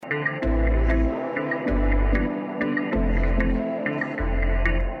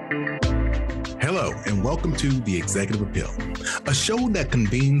and welcome to The Executive Appeal, a show that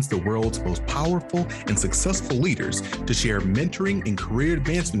convenes the world's most powerful and successful leaders to share mentoring and career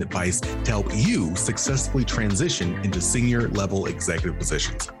advancement advice to help you successfully transition into senior level executive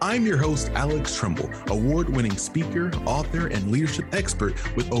positions. I'm your host, Alex Trimble, award-winning speaker, author, and leadership expert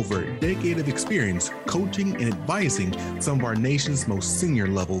with over a decade of experience coaching and advising some of our nation's most senior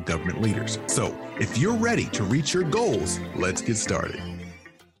level government leaders. So if you're ready to reach your goals, let's get started.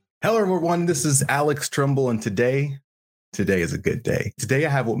 Hello, everyone. This is Alex Trimble, and today is a good day. Today, I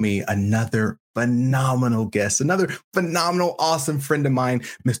have with me another phenomenal guest, another phenomenal, awesome friend of mine,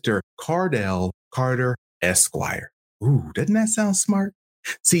 Mr. Cordell Carter, Esquire. Ooh, doesn't that sound smart?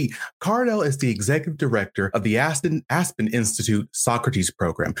 See, Cordell is the executive director of the Aspen Institute Socrates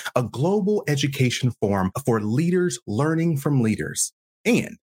Program, a global education forum for leaders learning from leaders.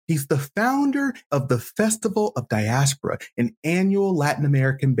 And he's the founder of the Festival of Diaspora, an annual Latin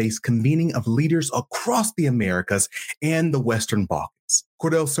American-based convening of leaders across the Americas and the Western Balkans.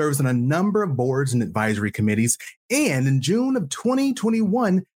 Cordell serves on a number of boards and advisory committees, and in June of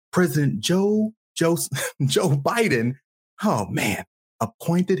 2021, President Joe Biden,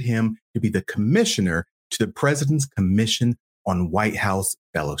 appointed him to be the commissioner to the President's Commission on White House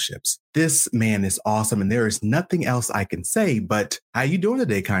Fellowships. This man is awesome, and there is nothing else I can say, but how you doing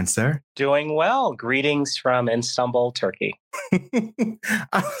today, kind sir? Doing well. Greetings from Istanbul, Turkey.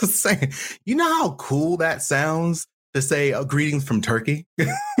 I was saying, you know how cool that sounds to say greetings from Turkey?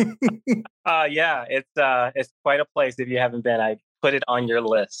 Yeah, it's quite a place. If you haven't been, I put it on your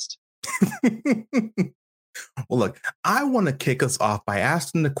list. Well, look, I want to kick us off by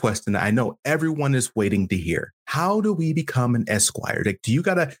asking the question that I know everyone is waiting to hear. How do we become an Esquire? Like, do you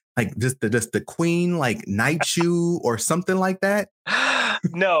gotta just the queen knight you or something like that?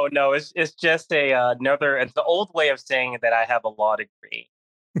 No, it's just it's the old way of saying that I have a law degree.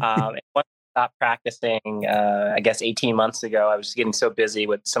 And once I stopped practicing, I guess 18 months ago, I was getting so busy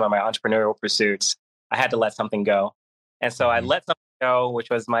with some of my entrepreneurial pursuits, I had to let something go. And so I let something go, which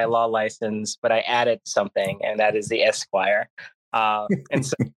was my law license, but I added something, and that is the Esquire. And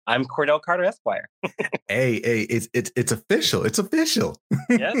so I'm Cordell Carter Esquire. Hey, it's official. It's official.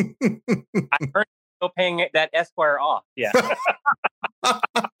 Yes. I'm still paying that Esquire off. Yeah.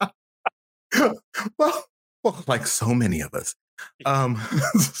 well, like so many of us.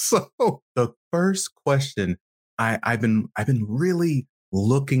 So the first question I've been really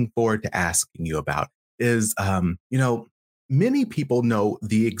looking forward to asking you about is, many people know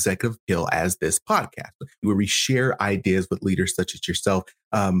the Executive Appeal as this podcast, where we share ideas with leaders such as yourself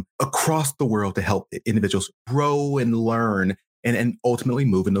across the world to help individuals grow and learn and ultimately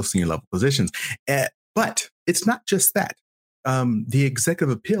move in those senior level positions. But it's not just that. The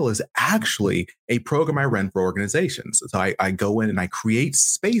Executive Appeal is actually a program I run for organizations. So I go in and I create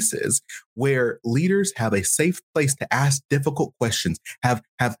spaces where leaders have a safe place to ask difficult questions, have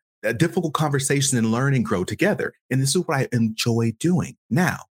a difficult conversation and learn and grow together. And this is what I enjoy doing.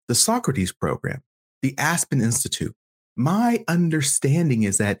 Now, the Socrates Program, the Aspen Institute, my understanding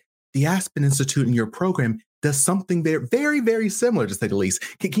is that the Aspen Institute in your program does something very, very, very similar, to say the least.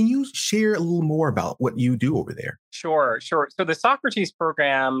 Can you share a little more about what you do over there? Sure. So the Socrates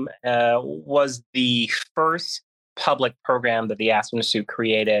Program was the first public program that the Aspen Institute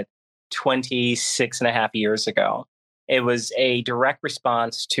created 26 and a half years ago. It was a direct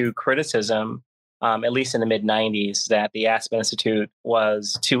response to criticism, at least in the mid-90s, that the Aspen Institute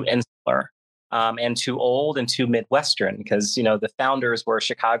was too insular and too old and too Midwestern, because, the founders were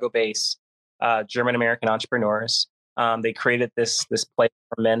Chicago-based German-American entrepreneurs. They created this place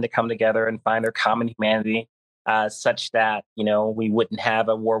for men to come together and find their common humanity, such that, we wouldn't have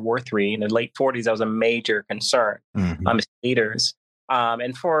a World War III. In the late 40s, that was a major concern as leaders.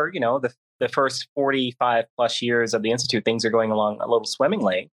 And for, the first 45 plus years of the Institute, things are going along a little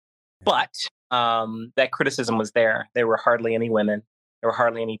swimmingly. But that criticism was there. There were hardly any women. There were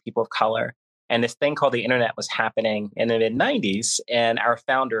hardly any people of color. And this thing called the internet was happening in the mid-90s. And our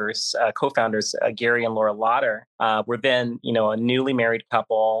founders, co-founders, Gary and Laura Lauder, were then, a newly married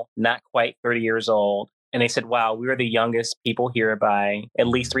couple, not quite 30 years old. And they said, wow, we were the youngest people here by at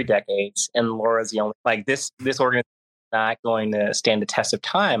least 3 decades. And Laura's the only, this organization not going to stand the test of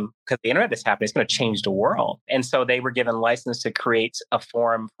time because the internet is happening. It's going to change the world. And so they were given license to create a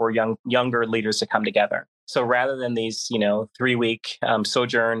forum for younger leaders to come together. So rather than these, 3-week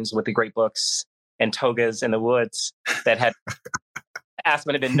sojourns with the great books and togas in the woods that had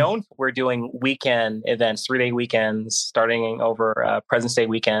Aspen had been known for, we're doing weekend events, 3-day weekends, starting over President's Day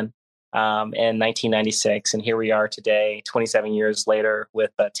weekend in 1996. And here we are today, 27 years later,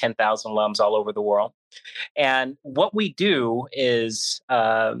 with 10,000 alums all over the world. And what we do is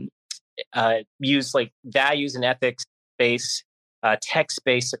use like values and ethics-based,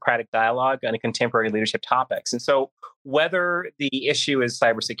 text-based Socratic dialogue on contemporary leadership topics. And so whether the issue is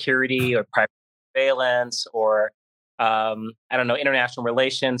cybersecurity or private surveillance or, international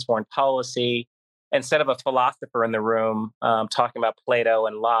relations, foreign policy, instead of a philosopher in the room talking about Plato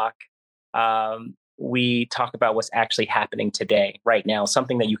and Locke, we talk about what's actually happening today, right now,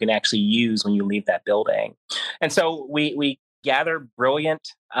 something that you can actually use when you leave that building. And so we gather brilliant,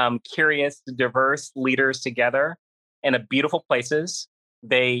 curious, diverse leaders together in beautiful places.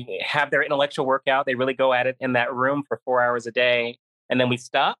 They have their intellectual workout. They really go at it in that room for 4 hours a day. And then we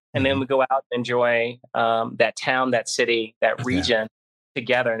stop and then we go out and enjoy that town, that city, that region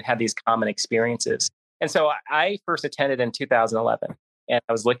together and have these common experiences. And so I first attended in 2011 and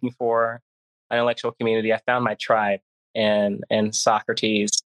I was looking for an intellectual community. I found my tribe in Socrates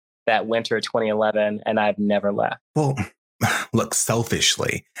that winter of 2011, and I've never left. Well, look,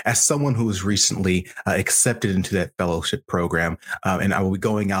 selfishly, as someone who was recently accepted into that fellowship program, and I will be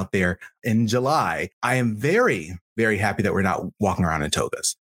going out there in July, I am very, very happy that we're not walking around in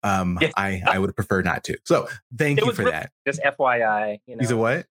togas. I would have preferred not to. So thank you for that. Just FYI, You said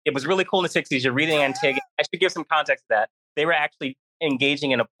what? It was really cool in the 60s. You're reading Antigone. I should give some context to that. They were actually engaging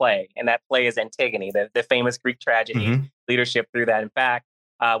in a play, and that play is Antigone, the famous Greek tragedy, leadership through that. In fact,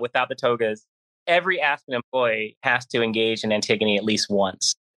 without the togas, every Aspen employee has to engage in Antigone at least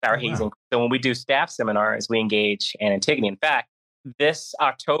once. Our hazing. So when we do staff seminars, we engage in Antigone. In fact, this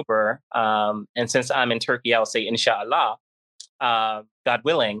October, and since I'm in Turkey, I'll say inshallah, God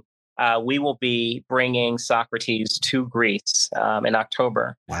willing, we will be bringing Socrates to Greece in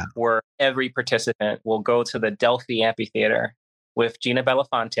October, where every participant will go to the Delphi Amphitheater with Gina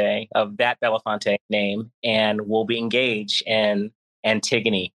Belafonte, of that Belafonte name, and will be engaged in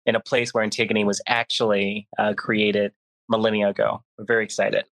Antigone, in a place where Antigone was actually created millennia ago. We're very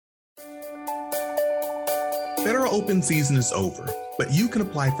excited. Federal open season is over, but you can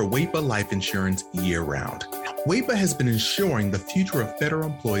apply for WAEPA life insurance year-round. WAEPA has been insuring the future of federal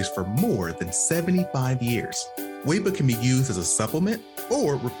employees for more than 75 years. WAEPA can be used as a supplement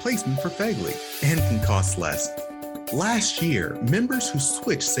or replacement for FEGLI and can cost less. Last year, members who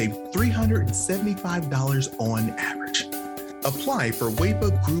switched saved $375 on average. Apply for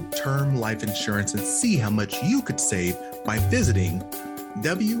WAEPA Group Term Life Insurance and see how much you could save by visiting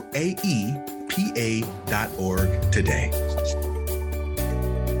WAEPA.org today.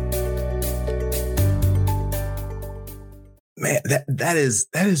 Man, that is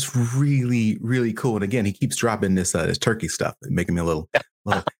really, really cool. And again, he keeps dropping this turkey stuff, making me a little.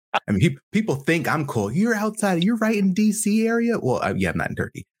 I mean, people think I'm cool. You're outside. You're right in DC area. Well, I'm not in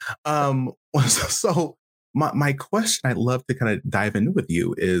Turkey. So my question I'd love to kind of dive into with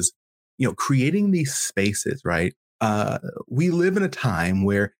you is, creating these spaces, right? We live in a time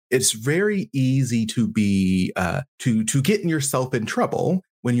where it's very easy to be to getting yourself in trouble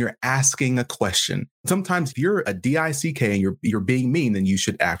when you're asking a question. Sometimes if you're a DICK and you're being mean, then you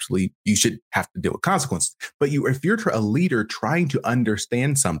should have to deal with consequences. But if you're a leader trying to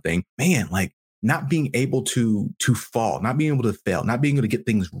understand something, man, like not being able to fall, not being able to fail, not being able to get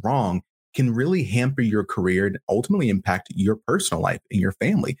things wrong can really hamper your career and ultimately impact your personal life and your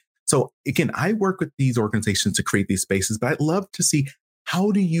family. So again, I work with these organizations to create these spaces, but I'd love to see, how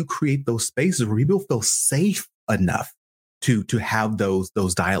do you create those spaces where people feel safe enough to have those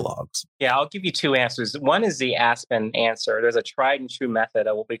dialogues? Yeah, I'll give you two answers. One is the Aspen answer. There's a tried and true method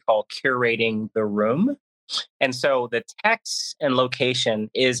of what we call curating the room. And so the text and location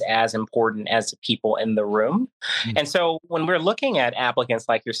is as important as the people in the room. Mm-hmm. And so when we're looking at applicants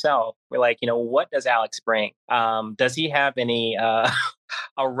like yourself, we're like, what does Alex bring? Does he have any a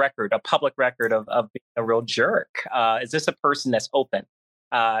public record of being a real jerk? Is this a person that's open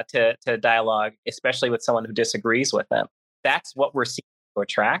to dialogue, especially with someone who disagrees with them? That's what we're seeking to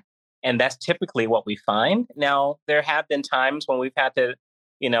attract. And that's typically what we find. Now, there have been times when we've had to,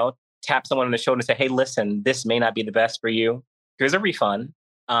 tap someone on the shoulder and say, hey, listen, this may not be the best for you. Here's a refund.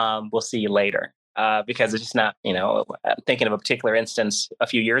 We'll see you later. Because it's just not, I'm thinking of a particular instance a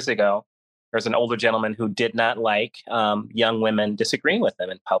few years ago. There's an older gentleman who did not like young women disagreeing with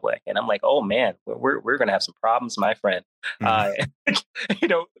him in public. And I'm like, oh, man, we're going to have some problems, my friend.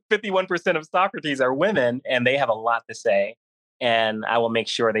 51% of Socrates are women, and they have a lot to say. And I will make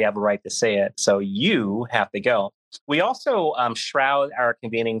sure they have a right to say it. So you have to go. We also shroud our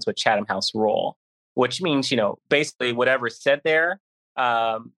convenings with Chatham House rule, which means, basically whatever's said there,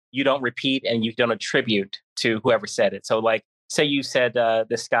 you don't repeat and you don't attribute to whoever said it. So like, say you said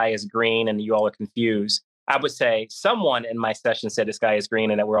the sky is green and you all are confused. I would say someone in my session said the sky is green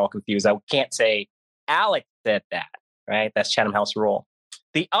and that we're all confused. I can't say Alex said that, right? That's Chatham House rule.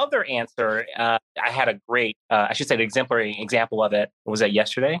 The other answer, I had a great, I should say, an exemplary example of it. Was that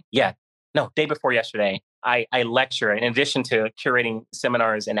yesterday? Yeah. No, day before yesterday. I lecture. In addition to curating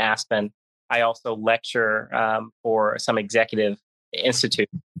seminars in Aspen, I also lecture for some executive institute,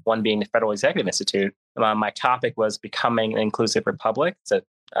 one being the Federal Executive Institute. My topic was Becoming an Inclusive Republic. It's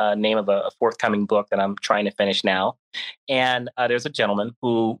a name of a forthcoming book that I'm trying to finish now. And there's a gentleman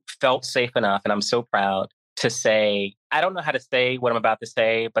who felt safe enough, and I'm so proud to say, I don't know how to say what I'm about to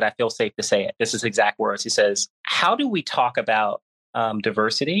say, but I feel safe to say it. This is exact words. He says, how do we talk about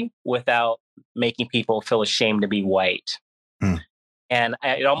diversity without making people feel ashamed to be white? Mm. And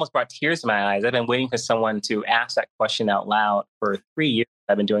it almost brought tears to my eyes. I've been waiting for someone to ask that question out loud for 3 years.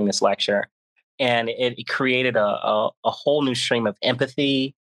 I've been doing this lecture. And it created a whole new stream of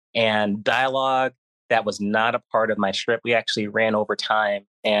empathy and dialogue that was not a part of my script. We actually ran over time.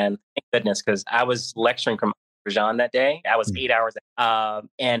 And thank goodness, because I was lecturing from Rajan that day. I was 8 hours.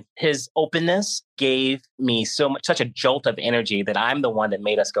 And his openness gave me such a jolt of energy that I'm the one that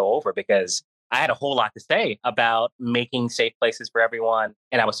made us go over, because I had a whole lot to say about making safe places for everyone.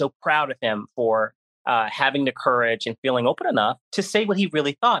 And I was so proud of him for having the courage and feeling open enough to say what he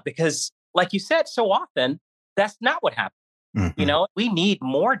really thought. Because like you said, so often, that's not what happens. Mm-hmm. You know, we need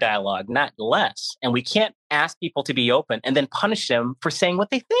more dialogue, not less. And we can't ask people to be open and then punish them for saying what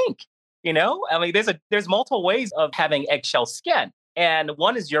they think. You know, I mean, there's multiple ways of having eggshell skin. And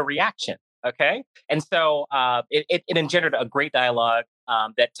one is your reaction. Okay. And so it engendered a great dialogue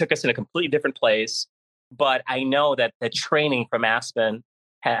that took us in a completely different place. But I know that the training from Aspen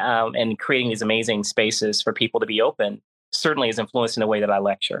and creating these amazing spaces for people to be open certainly is influenced in the way that I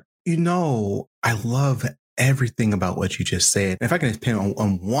lecture. You know, I love everything about what you just said. If I can expand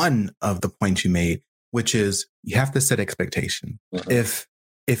on one of the points you made, which is you have to set expectation. Mm-hmm.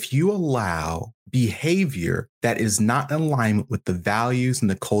 If you allow behavior that is not in alignment with the values and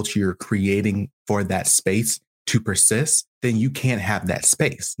the culture you're creating for that space to persist, then you can't have that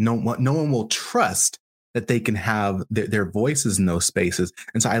space. No one will trust that they can have their voices in those spaces.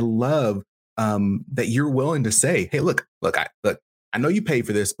 And so I love that you're willing to say, hey, look, I know you paid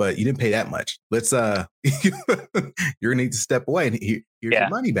for this, but you didn't pay that much. Let's you're gonna need to step away and here's your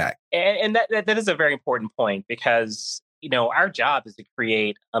money back. And that is a very important point, because you know, our job is to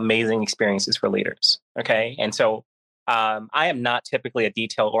create amazing experiences for leaders. Okay. And so I am not typically a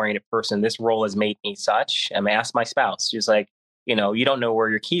detail-oriented person. This role has made me such. I mean, ask my spouse. She's like, you know, you don't know where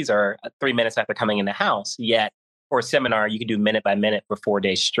your keys are 3 minutes after coming in the house. Yet for a seminar, you can do minute by minute for 4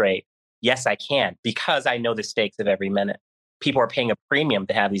 days straight. Yes, I can, because I know the stakes of every minute. People are paying a premium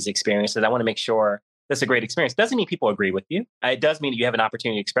to have these experiences. I want to make sure that's a great experience. Doesn't mean people agree with you. It does mean you have an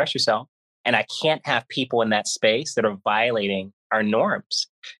opportunity to express yourself. And I can't have people in that space that are violating our norms.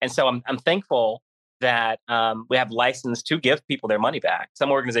 And so I'm thankful that we have license to give people their money back. Some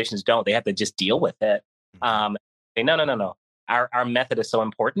organizations don't. They have to just deal with it. Say, no. Our method is so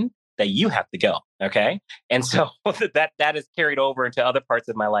important that you have to go. Okay. And so that is carried over into other parts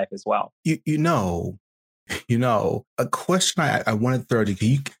of my life as well. You know, a question I wanted to throw to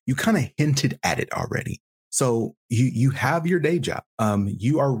you, you kind of hinted at it already. So you have your day job.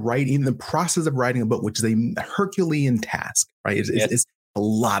 You are writing, the process of writing a book, which is a Herculean task, right? It's a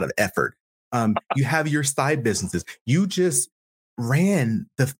lot of effort. You have your side businesses. You just ran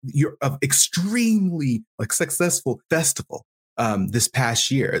your extremely successful festival this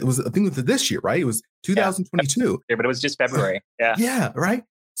past year. I think it was this year, right? It was 2022. Yeah, but it was just February. Yeah. Yeah, right.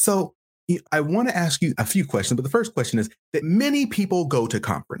 So I want to ask you a few questions, but the first question is that many people go to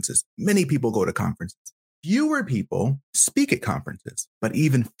conferences. Fewer people speak at conferences, but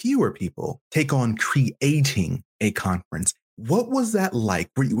even fewer people take on creating a conference. What was that like?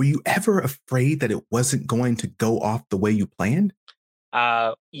 Were you ever afraid that it wasn't going to go off the way you planned?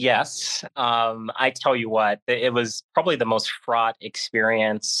 Yes. I tell you what, it was probably the most fraught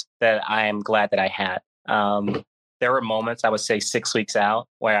experience that I am glad that I had. There were moments, I would say 6 weeks out,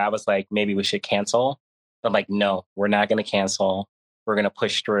 where I was like, maybe we should cancel. But like, no, we're not going to cancel. We're going to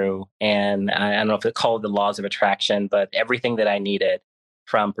push through. And I don't know if it's called the laws of attraction, but everything that I needed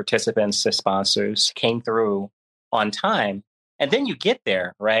from participants to sponsors came through on time. And then you get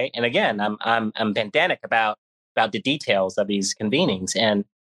there, right? And again, I'm pedantic about the details of these convenings. And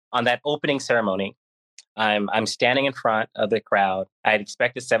on that opening ceremony, I'm standing in front of the crowd. I had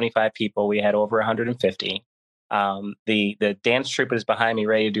expected 75 people. We had over 150. The dance troupe is behind me,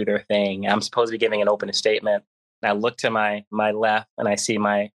 ready to do their thing. I'm supposed to be giving an opening statement. And I look to my left and I see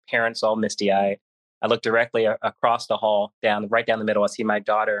my parents all misty-eyed. I look directly across the hall, right down the middle. I see my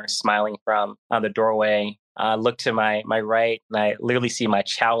daughter smiling from the doorway. I look to my right, and I literally see my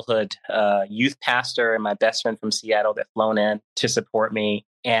childhood youth pastor and my best friend from Seattle that flown in to support me.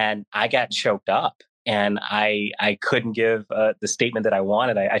 And I got choked up, and I couldn't give the statement that I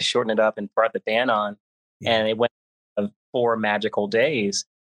wanted. I shortened it up and brought the band on, and it went 4 magical days.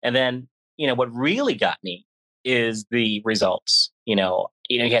 And then, what really got me is the results. You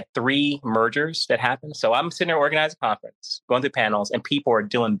had 3 mergers that happened. So I'm sitting there organizing a conference, going through panels, and people are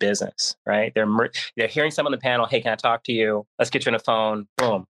doing business, right? They're hearing someone on the panel. Hey, can I talk to you? Let's get you on the phone.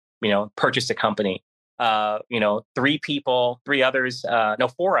 Boom. Purchase a company. 3 people,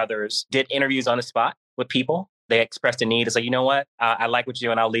 4 others did interviews on the spot with people. They expressed a need. It's like, you know what? I like what you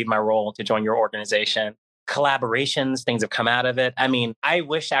do, and I'll leave my role to join your organization. Collaborations, things have come out of it. I mean, I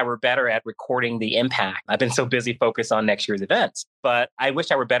wish I were better at recording the impact. I've been so busy focused on next year's events, but I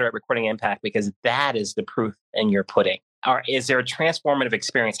wish I were better at recording impact, because that is the proof in your pudding. Or is there a transformative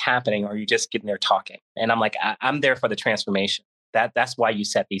experience happening, or are you just getting there talking? And I'm like, I'm there for the transformation. That's why you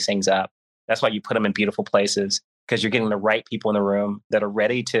set these things up. That's why you put them in beautiful places, because you're getting the right people in the room that are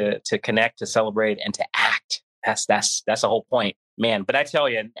ready to connect, to celebrate, and to act. That's the whole point. Man, but I tell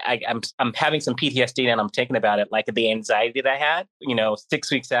you, I'm having some PTSD, and I'm thinking about it, like the anxiety that I had,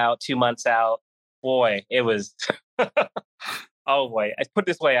 6 weeks out, 2 months out. Boy, it was, oh boy. I put it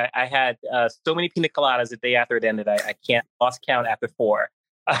this way, I had so many pina coladas the day after it ended. I can't lost count after 4.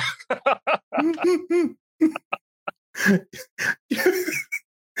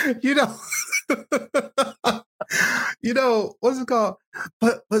 What's it called?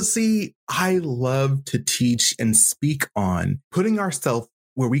 But see, I love to teach and speak on putting ourselves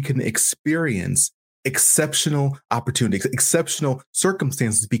where we can experience exceptional opportunities, exceptional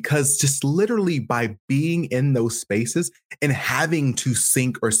circumstances, because just literally by being in those spaces and having to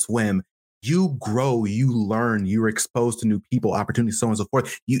sink or swim, you grow, you learn, you're exposed to new people, opportunities, so on and so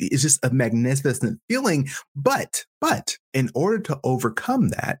forth. It's just a magnificent feeling. But in order to overcome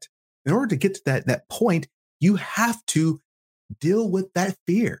that, in order to get to that point, you have to deal with that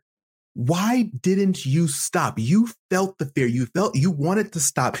fear. Why didn't you stop? You felt the fear. You wanted to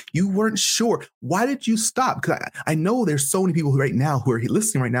stop. You weren't sure. Why did you stop? Because I know there's so many people right now who are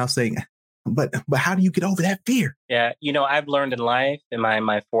listening right now saying, but how do you get over that fear? Yeah. I've learned in life, in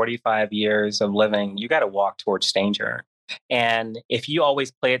my 45 years of living, you got to walk towards danger. And if you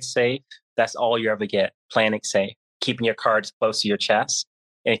always play it safe, that's all you ever get, playing it safe, keeping your cards close to your chest.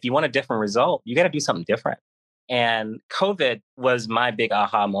 And if you want a different result, you got to do something different. And COVID was my big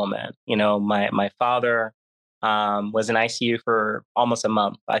aha moment. My father was in ICU for almost a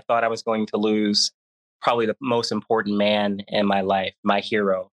month. I thought I was going to lose probably the most important man in my life, my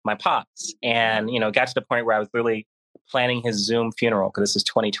hero, my pops. And, got to the point where I was really planning his Zoom funeral, because this is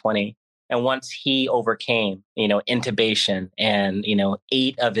 2020. And once he overcame, intubation and,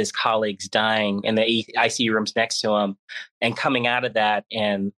 8 of his colleagues dying in the ICU rooms next to him, and coming out of that,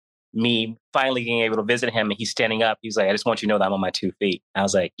 and me finally being able to visit him, and he's standing up. He's like, I just want you to know that I'm on my 2 feet. I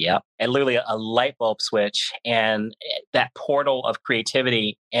was like, yeah. And literally a light bulb switch, and that portal of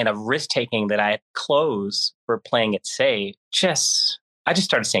creativity and of risk taking that I had closed for playing it safe, I just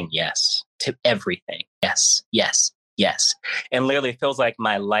started saying yes to everything. Yes, yes, yes. And literally it feels like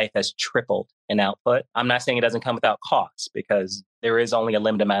my life has tripled in output. I'm not saying it doesn't come without costs, because there is only a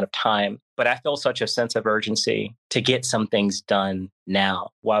limited amount of time, but I feel such a sense of urgency to get some things done now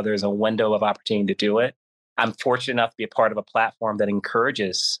while there's a window of opportunity to do it. I'm fortunate enough to be a part of a platform that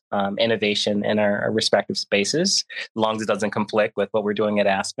encourages innovation in our respective spaces, as long as it doesn't conflict with what we're doing at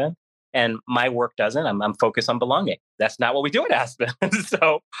Aspen. And my work doesn't. I'm focused on belonging. That's not what we do at Aspen.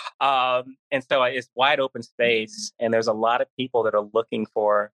 So it's wide open space, and there's a lot of people that are looking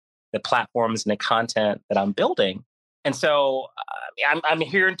for the platforms and the content that I'm building. And so I'm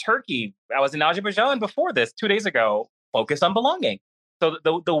here in Turkey. I was in Azerbaijan before this 2 days ago, focused on belonging. So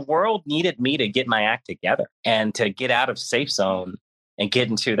the world needed me to get my act together and to get out of safe zone and get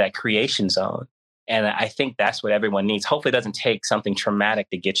into that creation zone. And I think that's what everyone needs. Hopefully it doesn't take something traumatic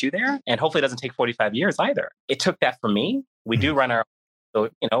to get you there. And hopefully it doesn't take 45 years either. It took that for me. We do run our own,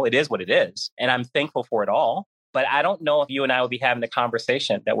 so, it is what it is. And I'm thankful for it all. But I don't know if you and I would be having the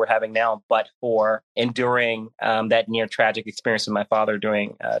conversation that we're having now, but for enduring that near tragic experience with my father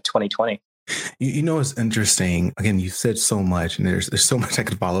during 2020. It's interesting. Again, you said so much, and there's so much I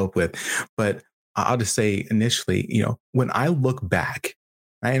could follow up with. But I'll just say initially, when I look back,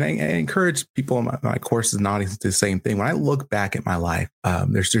 and I encourage people in my courses and audience to do the same thing. When I look back at my life,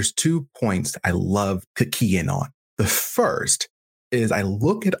 there's 2 points I love to key in on. The first is I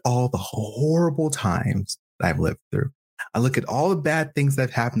look at all the horrible times I've lived through. I look at all the bad things that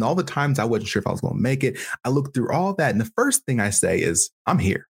have happened, all the times I wasn't sure if I was going to make it. I look through all that. And the first thing I say is, I'm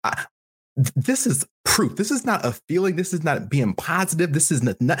here. This is proof. This is not a feeling. This is not being positive. This is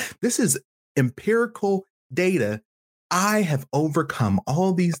not this is empirical data. I have overcome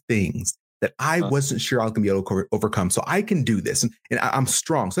all these things that I wasn't sure I was going to be able to overcome. So I can do this. And I'm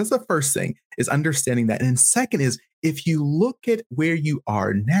strong. So that's the first thing, is understanding that. And second is, if you look at where you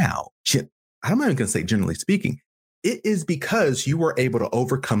are now, I'm not even going to say generally speaking, it is because you were able to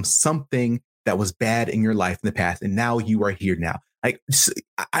overcome something that was bad in your life in the past. And now you are here now. Like,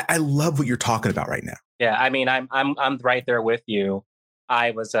 I love what you're talking about right now. Yeah. I mean, I'm right there with you.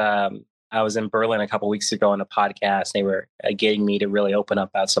 I was in Berlin a couple of weeks ago on a podcast. They were getting me to really open up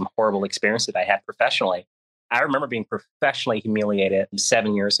about some horrible experience that I had professionally. I remember being professionally humiliated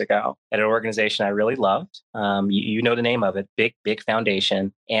 7 years ago at an organization I really loved. You know the name of it, big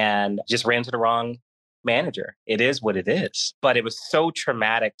foundation, and just ran to the wrong manager. It is what it is. But it was so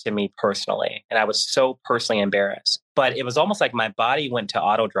traumatic to me personally. And I was so personally embarrassed. But it was almost like my body went to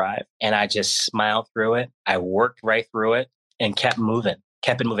auto drive and I just smiled through it. I worked right through it and kept it moving,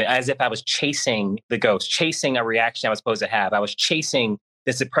 as if I was chasing the ghost, chasing a reaction I was supposed to have. I was chasing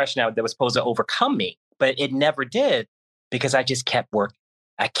this depression that was supposed to overcome me, but it never did, because I just kept working.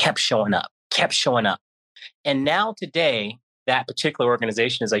 I kept showing up. And now today, that particular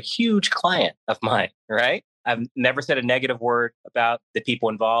organization is a huge client of mine, right? I've never said a negative word about the people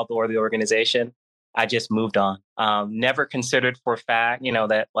involved or the organization. I just moved on. Never considered for a fact,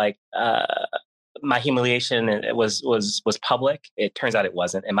 that my humiliation was public. It turns out it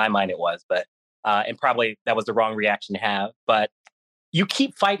wasn't. In my mind, it was, but and probably that was the wrong reaction to have. But you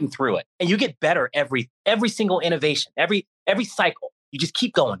keep fighting through it, and you get better every single innovation, every cycle. You just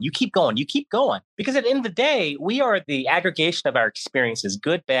keep going. You keep going. Because at the end of the day, we are the aggregation of our experiences,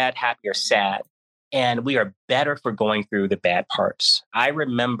 good, bad, happy, or sad. And we are better for going through the bad parts. I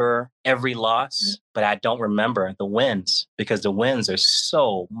remember every loss, but I don't remember the wins, because the wins are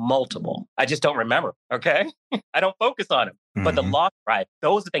so multiple. I just don't remember. Okay. I don't focus on them. Mm-hmm. But the loss, right?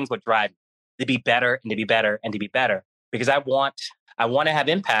 Those are things that drive me to be better and to be better and to be better, because I want to have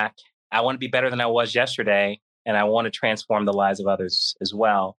impact. I want to be better than I was yesterday. And I want to transform the lives of others as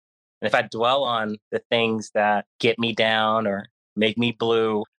well. And if I dwell on the things that get me down or make me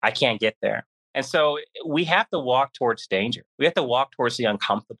blue, I can't get there. And so we have to walk towards danger. We have to walk towards the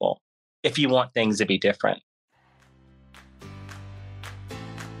uncomfortable if you want things to be different.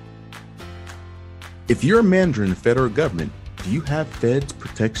 If you're a manager in the federal government, do you have Feds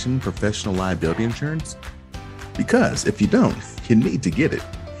Protection Professional Liability Insurance? Because if you don't, you need to get it.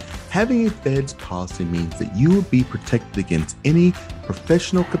 Having a Feds policy means that you will be protected against any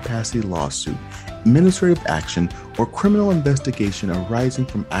professional capacity lawsuit, administrative action, or criminal investigation arising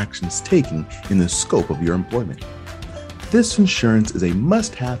from actions taken in the scope of your employment. This insurance is a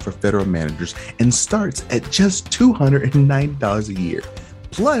must-have for federal managers and starts at just $290 a year.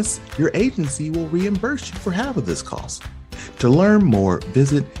 Plus, your agency will reimburse you for half of this cost. To learn more,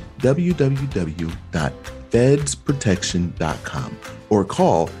 visit www.fedsprotection.com or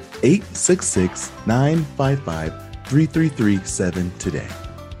call 866-955-3337 today.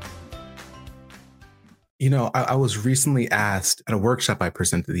 I was recently asked at a workshop I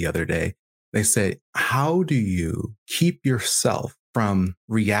presented the other day, they say, how do you keep yourself from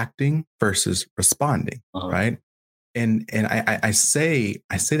reacting versus responding, right? And I say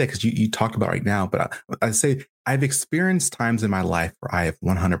that because you talked about right now, but I say I've experienced times in my life where I have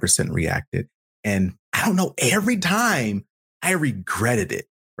 100% reacted. And I don't know, every time I regretted it.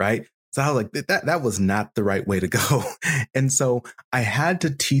 Right. So I was like, that was not the right way to go. And so I had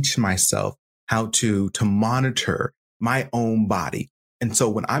to teach myself how to monitor my own body. And so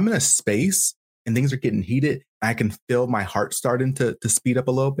when I'm in a space and things are getting heated, I can feel my heart starting to speed up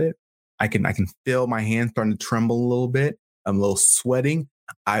a little bit. I can feel my hands starting to tremble a little bit. I'm a little sweating.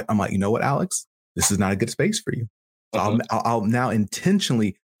 I'm like, you know what, Alex, this is not a good space for you. So I'll now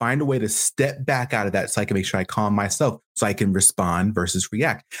intentionally find a way to step back out of that so I can make sure I calm myself so I can respond versus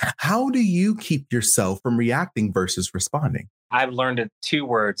react. How do you keep yourself from reacting versus responding? I've learned 2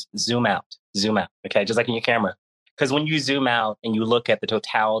 words: zoom out. Okay. Just like in your camera. Because when you zoom out and you look at the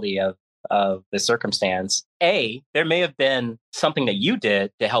totality of the circumstance, there may have been something that you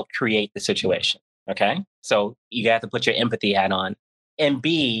did to help create the situation. Okay. So you have to put your empathy hat on. And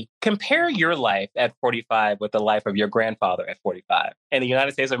B, compare your life at 45 with the life of your grandfather at 45. In the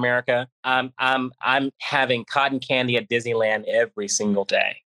United States of America, I'm having cotton candy at Disneyland every single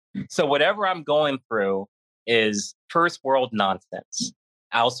day. So whatever I'm going through is first world nonsense.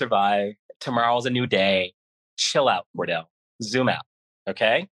 I'll survive. Tomorrow's a new day. Chill out, Cordell. Zoom out.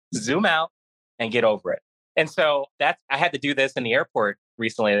 Okay? Zoom out and get over it. And so I had to do this in the airport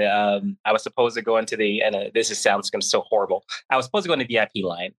recently. I was supposed to go into sounds so horrible. I was supposed to go in the VIP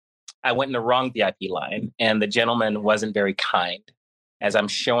line. I went in the wrong VIP line, and the gentleman wasn't very kind as I'm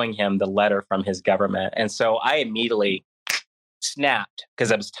showing him the letter from his government. And so I immediately snapped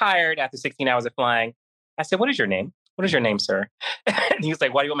because I was tired after 16 hours of flying. I said, "What is your name? What is your name, sir?" And he was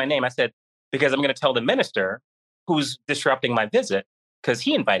like, "Why do you want my name?" I said, "Because I'm going to tell the minister who's disrupting my visit because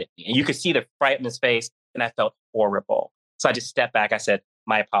he invited me." And you could see the fright in his face, and I felt horrible. So I just stepped back. I said,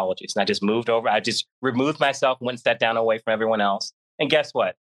 "My apologies." And I just moved over. I just removed myself, went and sat down away from everyone else. And guess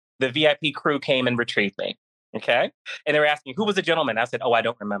what? The VIP crew came and retrieved me. Okay. And they were asking, "Who was the gentleman?" I said, "Oh, I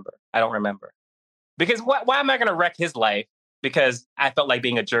don't remember. I don't remember." Because why am I going to wreck his life? Because I felt like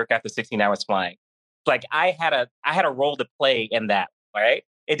being a jerk after 16 hours flying. Like I had a role to play in that, right?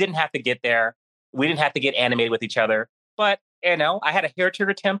 It didn't have to get there. We didn't have to get animated with each other. But, I had a hair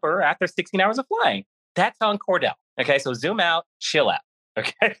trigger temper after 16 hours of flying. That's on Cordell. Okay. So zoom out, chill out.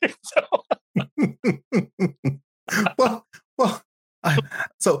 Okay.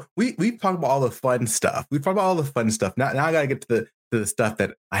 So we've talked about all the fun stuff. We've talked about all the fun stuff. Now I got to get to the stuff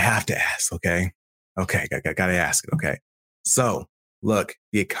that I have to ask. Okay. Got to ask it. Okay. So look,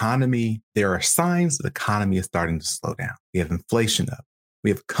 the economy, there are signs the economy is starting to slow down. We have inflation up.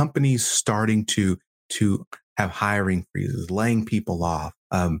 We have companies starting to have hiring freezes, laying people off.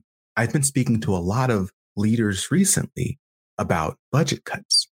 I've been speaking to a lot of leaders recently about budget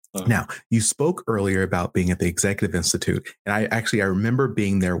cuts. Uh-huh. Now, you spoke earlier about being at the Executive Institute, and I remember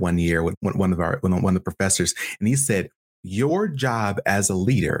being there one year with one of the professors, and he said, "Your job as a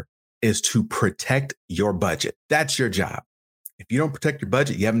leader is to protect your budget. That's your job. If you don't protect your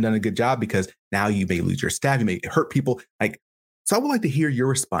budget, you haven't done a good job because now you may lose your staff, you may hurt people." So I would like to hear your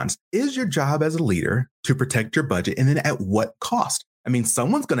response. Is your job as a leader to protect your budget, and then at what cost? I mean,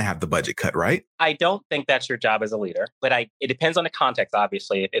 someone's going to have the budget cut, right? I don't think that's your job as a leader, but it depends on the context,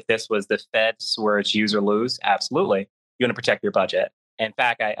 obviously. If this was the Feds where it's use or lose, absolutely. You want to protect your budget. In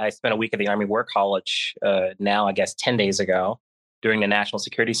fact, I spent a week at the Army War College now, I guess, 10 days ago during the National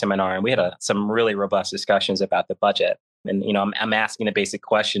Security Seminar, and we had some really robust discussions about the budget. And, I'm asking the basic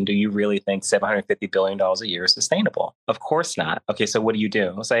question, do you really think $750 billion a year is sustainable? Of course not. Okay, so what do you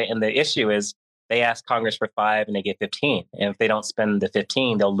do? And the issue is, they ask Congress for 5 and they get 15. And if they don't spend the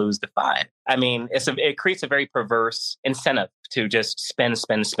 15, they'll lose the 5. I mean, it creates a very perverse incentive to just spend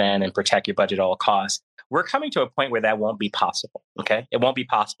and protect your budget at all costs. We're coming to a point where that won't be possible. Okay. It won't be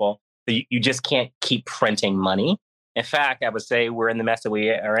possible. You just can't keep printing money. In fact, I would say we're in the mess that we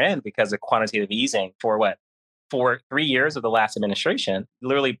are in because of quantitative easing for 3 years of the last administration,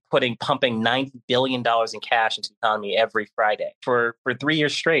 literally pumping $90 billion in cash into the economy every Friday. For 3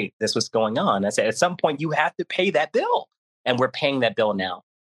 years straight, this was going on. I said, at some point, you have to pay that bill. And we're paying that bill now.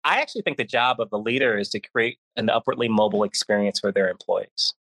 I actually think the job of the leader is to create an upwardly mobile experience for their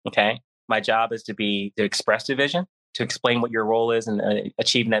employees. Okay. My job is to express the vision, to explain what your role is in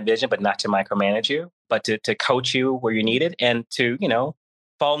achieving that vision, but not to micromanage you, but to coach you where you need it and to,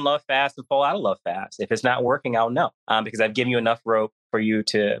 fall in love fast and fall out of love fast. If it's not working, I'll know because I've given you enough rope for you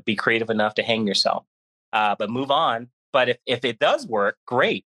to be creative enough to hang yourself. But move on. But if it does work,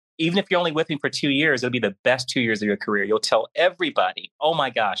 great. Even if you're only with me for 2 years, it'll be the best 2 years of your career. You'll tell everybody, "Oh my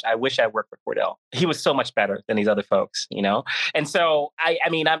gosh, I wish I worked for Cordell. He was so much better than these other folks," And so,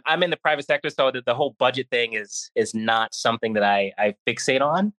 I'm in the private sector, so the whole budget thing is not something that I fixate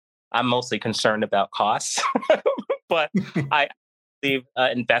on. I'm mostly concerned about costs, but I believe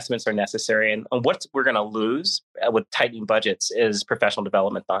investments are necessary. And what we're going to lose with tightening budgets is professional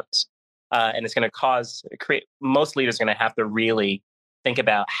development funds. And it's going to most leaders are going to have to really think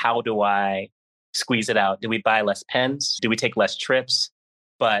about, how do I squeeze it out? Do we buy less pens? Do we take less trips?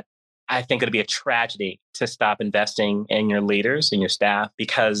 But I think it'll be a tragedy to stop investing in your leaders and your staff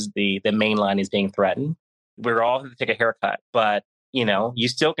because the main line is being threatened. We're all going to take a haircut, but you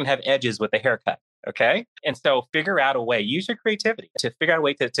still can have edges with a haircut. Okay. And so figure out a way, use your creativity to figure out a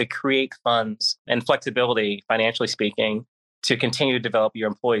way to create funds and flexibility, financially speaking, to continue to develop your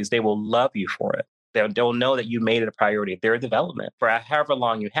employees. They will love you for it. They'll know that you made it a priority, their development for however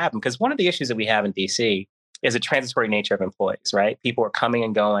long you have them. Because one of the issues that we have in DC is the transitory nature of employees, right? People are coming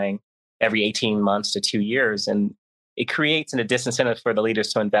and going every 18 months to 2 years. And it creates a disincentive for the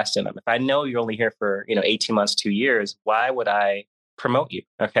leaders to invest in them. If I know you're only here for 18 months, 2 years, why would I promote you?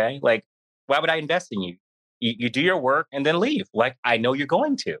 Okay. Why would I invest in you? You do your work and then leave. I know you're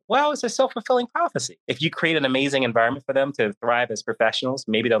going to. Well, it's a self-fulfilling prophecy. If you create an amazing environment for them to thrive as professionals,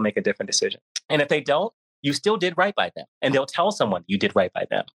 maybe they'll make a different decision. And if they don't, you still did right by them. And they'll tell someone you did right by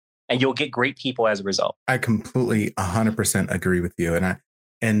them. And you'll get great people as a result. I completely 100% agree with you. And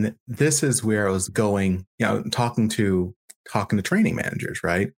And this is where I was going, talking to training managers,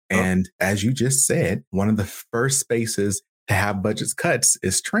 right? And as you just said, one of the first spaces to have budgets cuts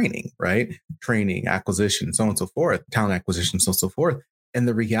is training, right? Training, acquisition, so on and so forth, talent acquisition, so on and so forth. And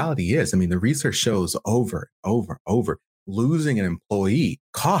the reality is, the research shows over, losing an employee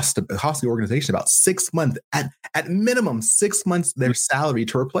cost the organization about 6 months, at minimum 6 months their salary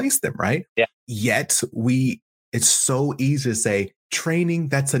to replace them, right? Yeah. Yet it's so easy to say training,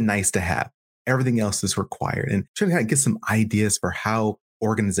 that's a nice to have. Everything else is required. And trying to get some ideas for how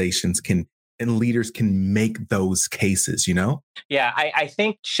organizations and leaders can make those cases, Yeah, I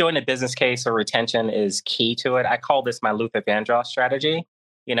think showing a business case or retention is key to it. I call this my Luther Vandross strategy.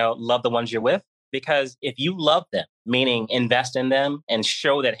 Love the ones you're with, because if you love them, meaning invest in them and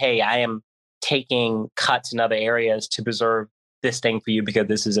show that, hey, I am taking cuts in other areas to preserve this thing for you because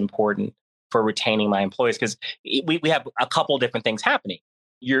this is important for retaining my employees. Because we have a couple different things happening.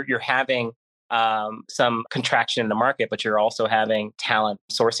 You're having some contraction in the market, but you're also having talent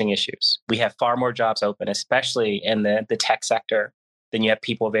sourcing issues. We have far more jobs open, especially in the tech sector, than you have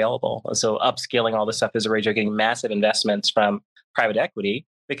people available. So upskilling, all this stuff is already getting massive investments from private equity,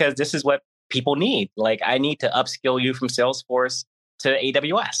 because this is what people need. Like, I need to upskill you from Salesforce to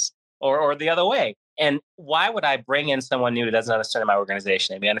AWS or the other way. And why would I bring in someone new that doesn't understand my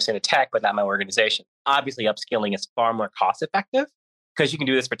organization? I mean, I understand the tech, but not my organization. Obviously, upskilling is far more cost effective, because you can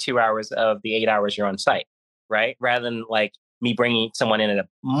do this for 2 hours of the 8 hours you're on site, right? Rather than like me bringing someone in at a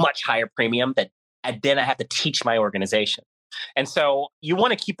much higher premium that then I have to teach my organization. And so you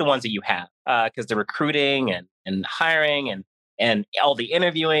want to keep the ones that you have, because the recruiting and hiring and all the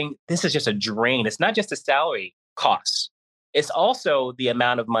interviewing, this is just a drain. It's not just the salary costs. It's also the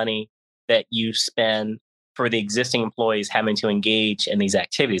amount of money that you spend for the existing employees having to engage in these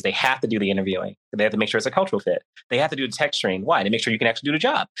activities. They have to do the interviewing. They have to make sure it's a cultural fit. They have to do the tech screen. Why? To make sure you can actually do the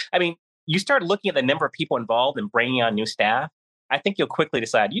job. I mean, you start looking at the number of people involved in bringing on new staff, I think you'll quickly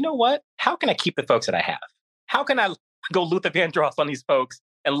decide, you know what? How can I keep the folks that I have? How can I go Luther Vandross on these folks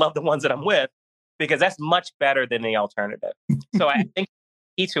and love the ones that I'm with? Because that's much better than the alternative. So I think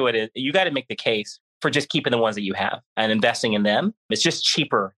the key to it is you got to make the case for just keeping the ones that you have and investing in them. It's just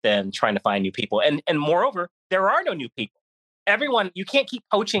cheaper than trying to find new people. And moreover, there are no new people. Everyone, you can't keep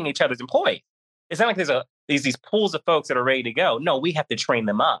poaching each other's employees. It's not like there's these pools of folks that are ready to go. No, we have to train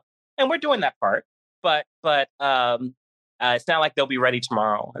them up. And we're doing that part. But it's not like they'll be ready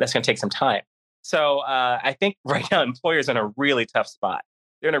tomorrow. That's going to take some time. So I think right now employers are in a really tough spot.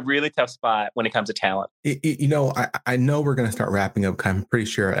 They're in a really tough spot when it comes to talent. I know we're going to start wrapping up. I'm pretty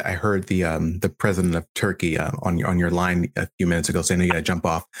sure I heard the president of Turkey on your line a few minutes ago saying you got to jump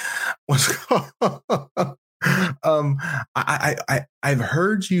off. I've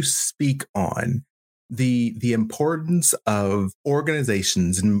heard you speak on the importance of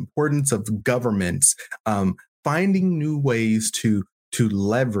organizations and importance of governments finding new ways to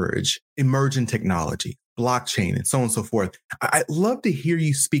leverage emerging technology, blockchain, and so on and so forth. I'd love to hear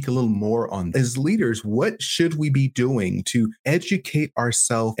you speak a little more on, as leaders, what should we be doing to educate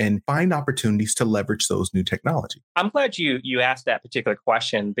ourselves and find opportunities to leverage those new technologies? I'm glad you asked that particular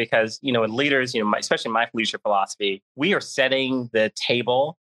question, because, in leaders, especially my leadership philosophy, we are setting the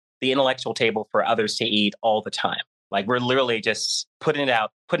table, the intellectual table for others to eat all the time. Like, we're literally just putting it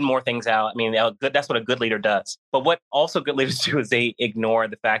out, putting more things out. I mean, that's what a good leader does. But what also good leaders do is they ignore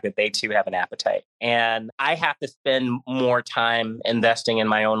the fact that they too have an appetite. And I have to spend more time investing in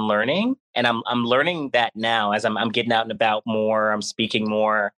my own learning. And I'm learning that now as I'm getting out and about more, I'm speaking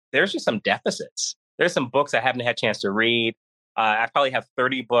more. There's just some deficits. There's some books I haven't had a chance to read. I probably have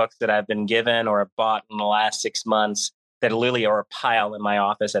 30 books that I've been given or bought in the last 6 months that literally are a pile in my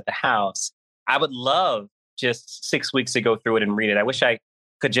office at the house. I would love just 6 weeks to go through it and read it. I wish I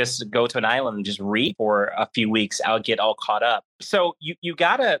could just go to an island and just read for a few weeks. I'll get all caught up. So you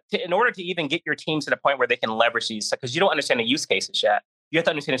gotta, in order to even get your teams to the point where they can leverage these, because you don't understand the use cases yet. You have to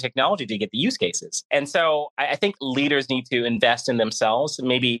understand the technology to get the use cases. And so I think leaders need to invest in themselves,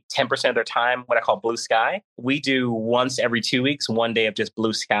 maybe 10% of their time, what I call blue sky. We do once every 2 weeks, 1 day of just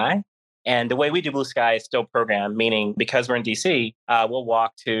blue sky. And the way we do blue sky is still programmed, meaning because we're in DC, we'll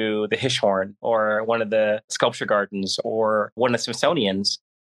walk to the Hirshhorn or one of the sculpture gardens or one of the Smithsonian's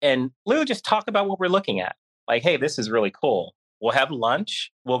and literally just talk about what we're looking at. Like, hey, this is really cool. We'll have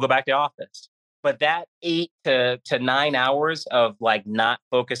lunch. We'll go back to office. But that 8 to 9 hours of like not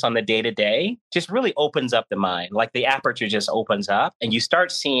focus on the day to day just really opens up the mind. Like the aperture just opens up and you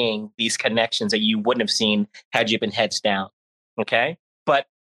start seeing these connections that you wouldn't have seen had you been heads down. Okay. But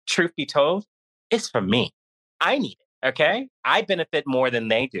truth be told, it's for me. I need it. Okay. I benefit more than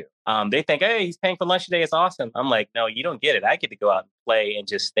they do. They think, hey, he's paying for lunch today. It's awesome. I'm like, no, you don't get it. I get to go out and play and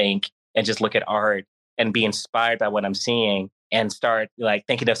just think and just look at art and be inspired by what I'm seeing and start like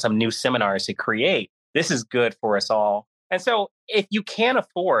thinking of some new seminars to create. This is good for us all. And so if you can't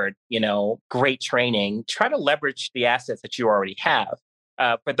afford, great training, try to leverage the assets that you already have.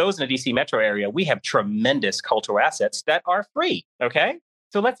 For those in the DC metro area, we have tremendous cultural assets that are free. Okay.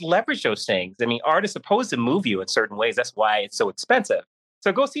 So let's leverage those things. I mean, art is supposed to move you in certain ways. That's why it's so expensive.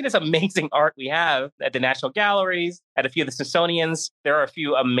 So go see this amazing art we have at the National Galleries, at a few of the Smithsonian's. There are a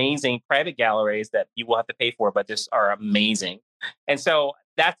few amazing private galleries that you will have to pay for, but just are amazing. And so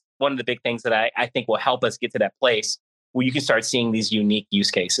that's one of the big things that I think will help us get to that place where you can start seeing these unique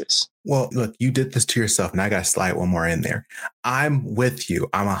use cases. Well, look, you did this to yourself, and I got to slide one more in there. I'm with you.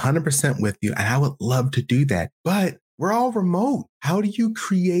 I'm 100% with you, and I would love to do that. But we're all remote. How do you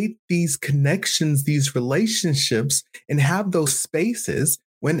create these connections, these relationships, and have those spaces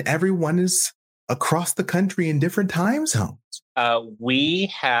when everyone is across the country in different time zones?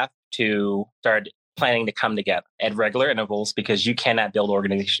 We have to start planning to come together at regular intervals because you cannot build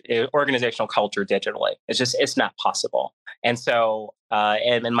organizational culture digitally. It's not possible. And so,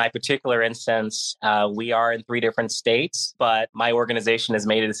 and in my particular instance, we are in 3 different states, but my organization has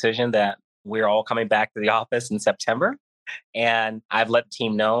made a decision that we're all coming back to the office in September. And I've let the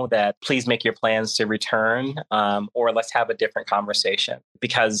team know that please make your plans to return, or let's have a different conversation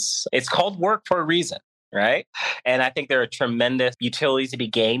because it's called work for a reason. Right. And I think there are tremendous utilities to be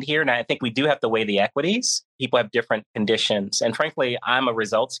gained here. And I think we do have to weigh the equities. People have different conditions. And frankly, I'm a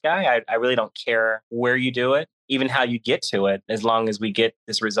results guy. I really don't care where you do it, even how you get to it, as long as we get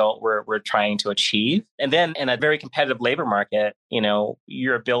this result we're trying to achieve. And then in a very competitive labor market,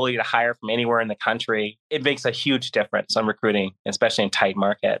 your ability to hire from anywhere in the country, it makes a huge difference on recruiting, especially in tight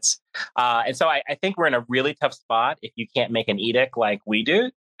markets. And so I think we're in a really tough spot if you can't make an edict like we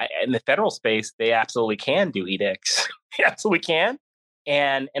do. In the federal space, they absolutely can do edicts. They absolutely can.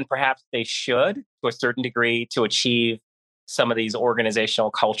 And perhaps they should to a certain degree to achieve some of these organizational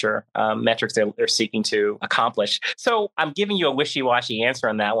culture metrics they're seeking to accomplish. So I'm giving you a wishy-washy answer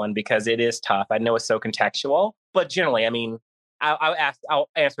on that one because it is tough. I know it's so contextual, but generally, I mean, I'll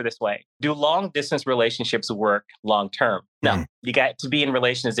answer this way. Do long distance relationships work long term? No, You got to be in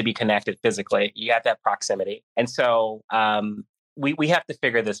relations to be connected physically. You have that proximity. And so, we have to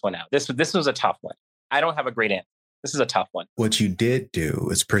figure this one out. This was a tough one. I don't have a great answer. This is a tough one. What you did do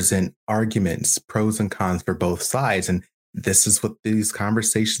is present arguments, pros and cons for both sides. And this is what these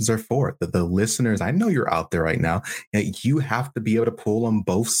conversations are for. The listeners, I know you're out there right now, and you have to be able to pull on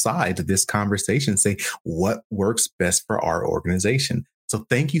both sides of this conversation and say what works best for our organization. So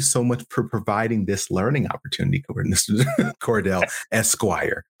thank you so much for providing this learning opportunity, Mr. Cordell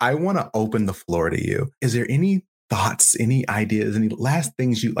Esquire. I want to open the floor to you. Is there any thoughts, any ideas, any last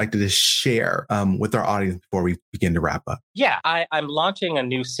things you'd like to just share with our audience before we begin to wrap up? Yeah, I'm launching a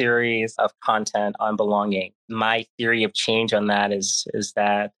new series of content on belonging. My theory of change on that is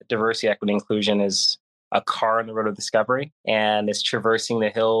that diversity, equity, inclusion is a car on the road of discovery, and it's traversing the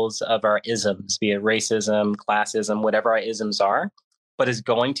hills of our isms, be it racism, classism, whatever our isms are, but is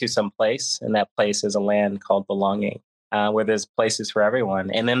going to some place, and that place is a land called belonging, where there's places for everyone.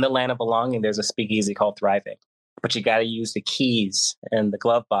 And in the land of belonging, there's a speakeasy called Thriving. But you got to use the keys in the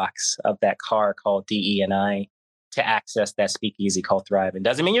glove box of that car called DE&I to access that speakeasy called Thriving.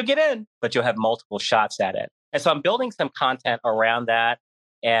 Doesn't mean you get in, but you'll have multiple shots at it. And so I'm building some content around that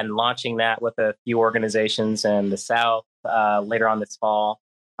and launching that with a few organizations in the South later on this fall.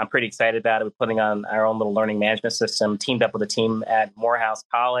 I'm pretty excited about it. We're putting on our own little learning management system, teamed up with a team at Morehouse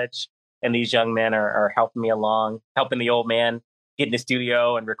College. And these young men are helping me along, helping the old man get in the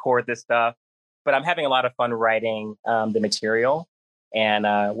studio and record this stuff. But I'm having a lot of fun writing the material and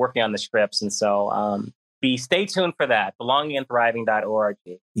working on the scripts. And so stay tuned for that. belongingandthriving.org.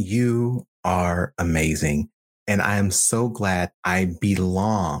 You are amazing. And I am so glad I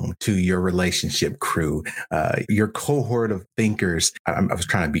belong to your relationship crew, your cohort of thinkers. I was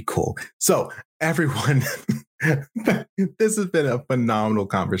trying to be cool. So everyone, this has been a phenomenal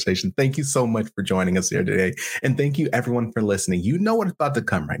conversation. Thank you so much for joining us here today. And thank you everyone for listening. You know what's about to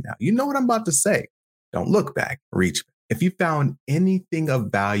come right now. You know what I'm about to say. Don't look back, reach back. If you found anything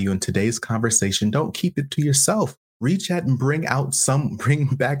of value in today's conversation, don't keep it to yourself. Reach out and bring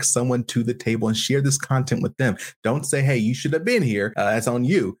back someone to the table and share this content with them. Don't say, hey, you should have been here. That's on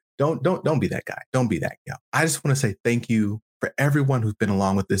you. Don't be that guy. Don't be that gal. I just want to say thank you for everyone who's been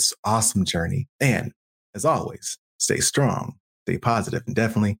along with this awesome journey. And as always, stay strong, stay positive, and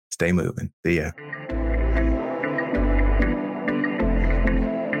definitely stay moving. See ya.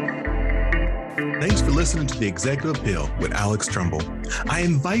 Thanks for listening to The Executive Appeal with Alex Trumbull. I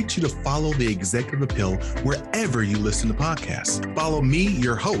invite you to follow The Executive Appeal wherever you listen to podcasts. Follow me,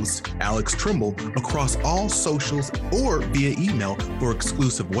 your host, Alex Trumbull, across all socials or via email for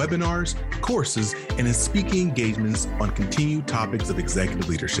exclusive webinars, courses, and speaking engagements on continued topics of executive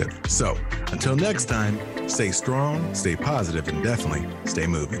leadership. So until next time, stay strong, stay positive, and definitely stay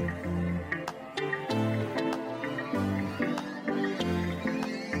moving.